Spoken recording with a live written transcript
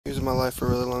in my life for a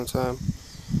really long time.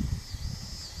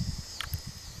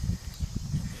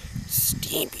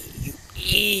 Stampy, you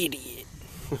idiot.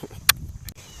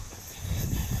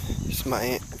 It's my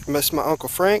aunt. It's my Uncle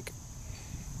Frank.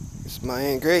 It's my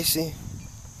Aunt Gracie.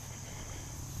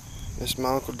 It's my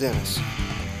Uncle Dennis.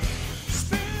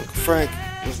 Uncle Frank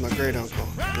was my great uncle.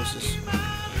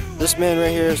 This man right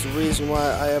here is the reason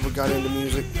why I ever got into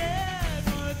music.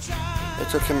 It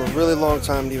took him a really long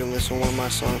time to even listen to one of my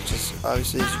songs. Just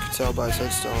obviously, as you can tell by his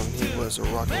headstone, he was a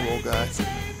rock and roll guy.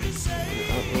 I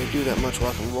don't really do that much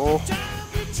rock and roll.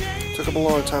 It took him a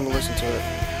long time to listen to it.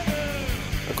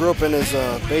 I grew up in his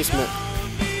basement.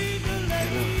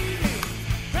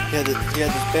 He had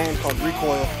this band called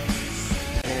Recoil,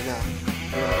 and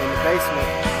in the basement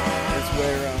is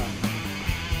where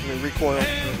Recoil.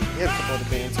 He had a couple other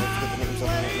bands. I forget the names of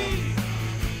them right now.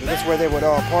 But that's where they would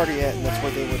all party at, and that's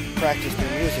where they would practice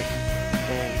their music.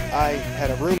 And I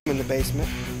had a room in the basement,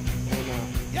 and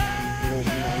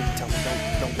he'd tell me,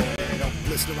 don't go in there, don't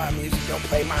listen to my music, don't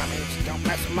play my music, don't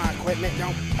mess with my equipment,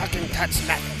 don't fucking touch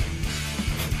nothing.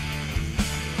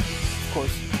 Of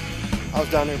course, I was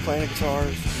down there playing the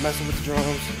guitars, messing with the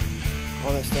drums,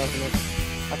 all that stuff, and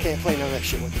I can't play none of that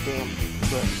shit with the damn,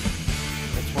 but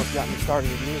that's what got me started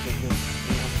with music.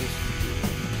 Just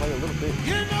play a little bit,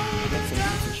 get some